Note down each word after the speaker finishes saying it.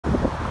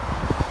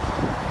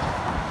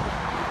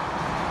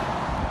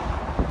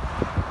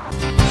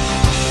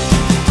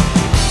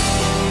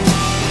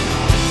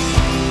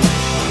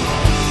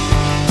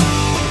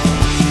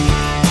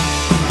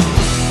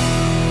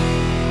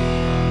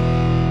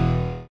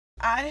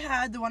I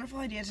had the wonderful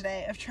idea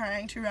today of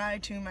trying to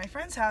ride to my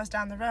friend's house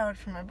down the road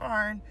from my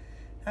barn.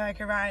 I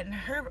could ride in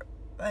her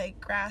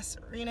grass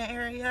arena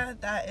area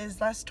that is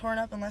less torn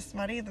up and less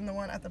muddy than the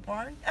one at the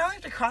barn. I only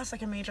have to cross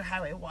like a major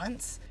highway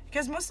once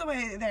because most of the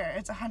way there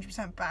it's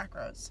 100% back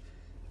roads,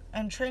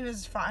 and train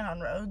is fine on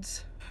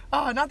roads.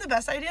 Oh, not the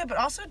best idea, but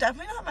also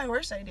definitely not my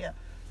worst idea.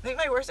 I think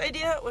my worst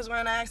idea was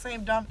when I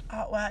accidentally dumped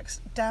hot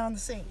wax down the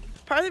sink.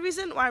 Part of the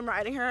reason why I'm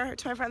riding her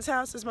to my friend's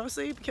house is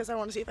mostly because I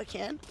want to see if I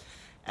can.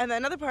 And the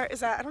another part is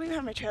that I don't even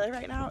have my trailer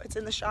right now. It's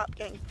in the shop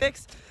getting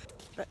fixed.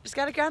 But just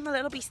gotta grab my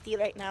little beastie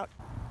right now.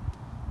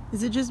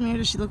 Is it just me or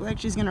does she look like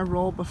she's gonna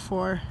roll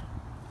before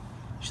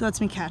she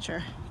lets me catch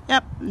her?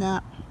 Yep,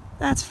 nah,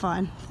 that's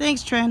fun.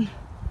 Thanks, Trin.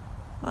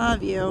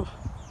 Love you.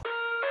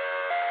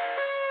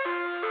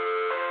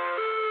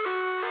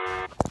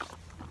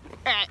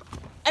 Alright,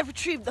 I've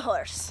retrieved the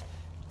horse.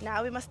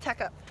 Now we must tack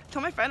up. I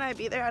told my friend I'd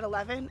be there at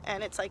 11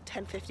 and it's like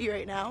 10:50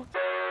 right now.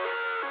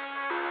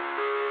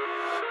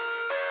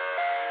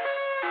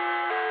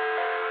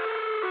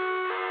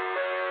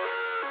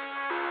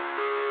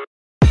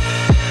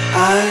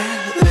 I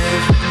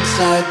live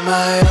inside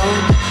my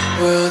own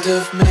world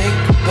of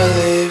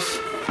make-believe.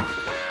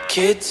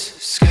 Kids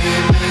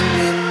screaming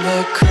in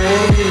the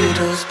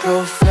cradles,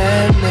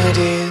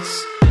 profanities.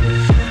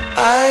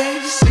 I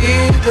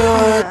see the Oh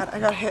my God, I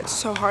got hit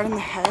so hard in the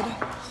head.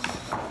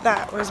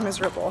 That was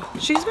miserable.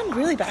 She's been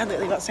really bad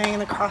lately about staying in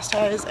the cross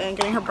ties and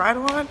getting her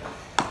bridle on.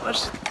 I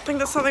just think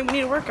that's something we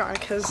need to work on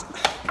because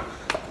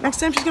next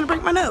time she's gonna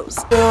break my nose.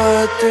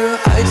 through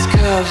ice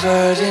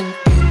covered in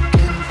ink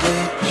and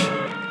bleach.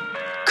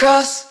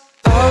 Cross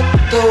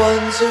out the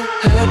ones who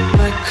heard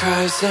my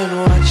cries and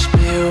watched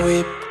me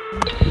weep.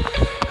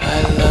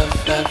 I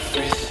love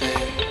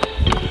everything.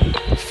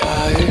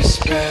 Fire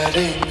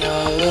spreading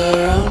all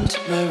around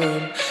my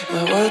room.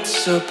 My world's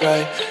so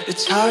bright,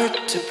 it's hard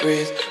to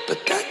breathe, but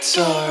that's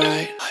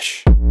alright.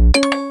 Hush.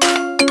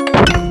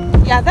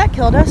 Yeah, that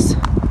killed us.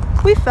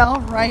 We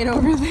fell right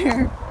over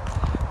there.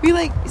 We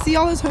see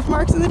all those hoof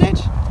marks in the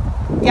ditch?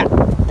 Yeah,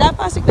 that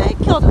plastic bag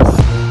killed us.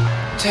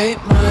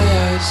 Take my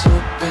eyes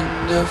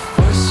open to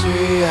force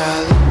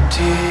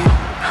reality.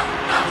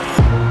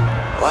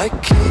 Why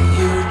can't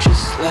you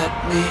just let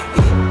me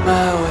eat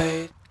my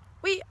weight?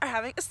 We are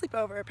having a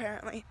sleepover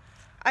apparently.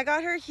 I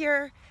got her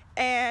here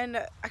and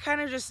I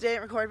kind of just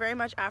didn't record very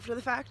much after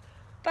the fact.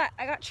 But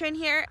I got Trin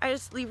here. I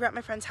just leave her at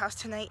my friend's house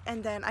tonight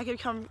and then I could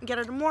come get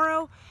her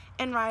tomorrow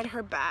and ride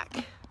her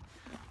back.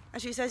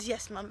 And she says,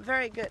 yes, Mom,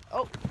 very good.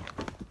 Oh.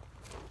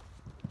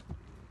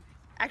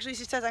 Actually,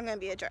 she says I'm gonna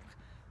be a jerk.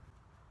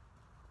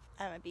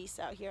 I'm a beast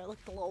out here. Look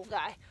at the little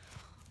guy.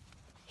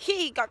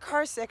 He got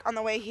car sick on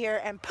the way here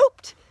and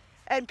pooped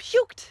and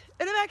puked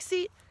in the back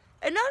seat.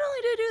 And not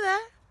only did he do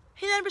that,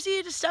 he then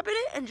proceeded to step in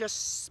it and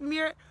just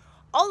smear it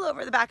all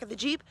over the back of the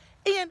Jeep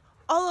and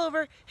all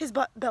over his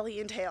butt, belly,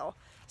 and tail.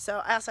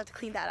 So I also have to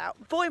clean that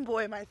out. Boy,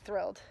 am I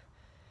thrilled.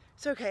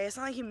 It's okay. It's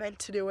not like he meant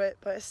to do it,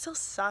 but it still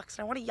sucks.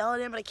 And I want to yell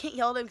at him, but I can't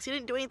yell at him because he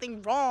didn't do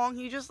anything wrong.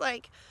 He just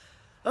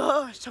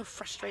oh, it's so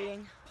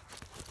frustrating.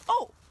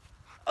 Oh,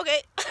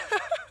 okay.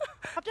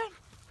 Hop down.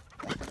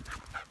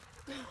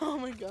 Oh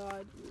my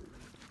God.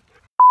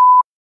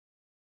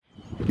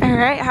 All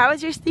right, how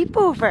was your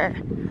sleepover?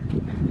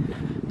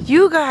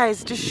 You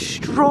guys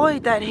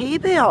destroyed that hay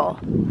bale.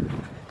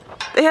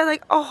 They had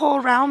a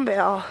whole round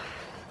bale.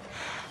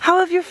 How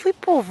have your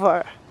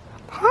sleepover?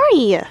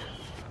 Hi.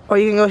 Oh,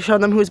 you can go show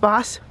them who's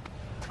boss?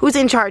 Who's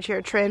in charge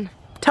here, Trin?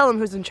 Tell them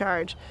who's in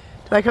charge. Do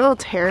you like her little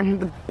tear in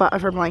the butt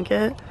of her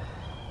blanket?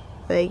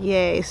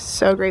 Yay,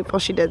 so grateful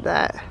she did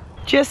that.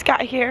 Just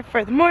got here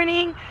for the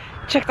morning,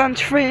 checked on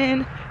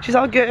Trin. She's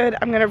all good.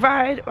 I'm gonna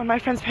ride one of my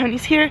friend's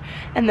ponies here,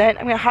 and then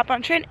I'm gonna hop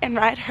on Trin and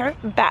ride her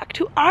back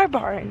to our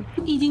barn.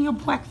 Eating your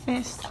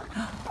breakfast.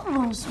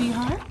 Hello,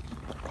 sweetheart.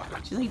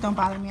 She's like, don't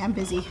bother me, I'm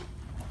busy.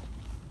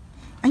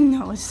 I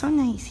know, it's so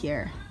nice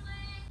here.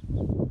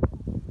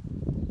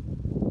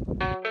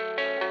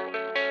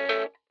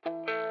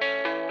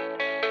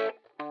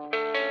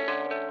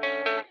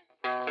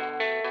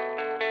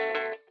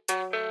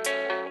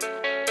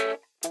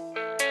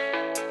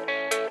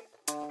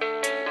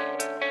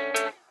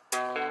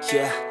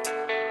 Yeah,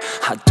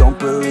 I don't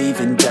believe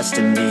in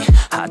destiny.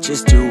 I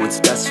just do what's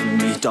best for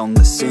me. Don't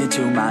listen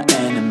to my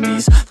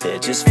enemies, they're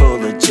just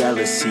full of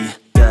jealousy.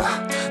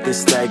 Yeah,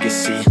 this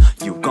legacy,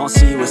 you gon'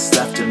 see what's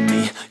left of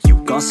me. You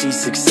gon' see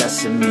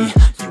success in me.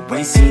 You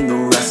ain't seen the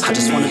rest of me. I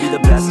just wanna be the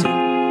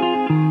best.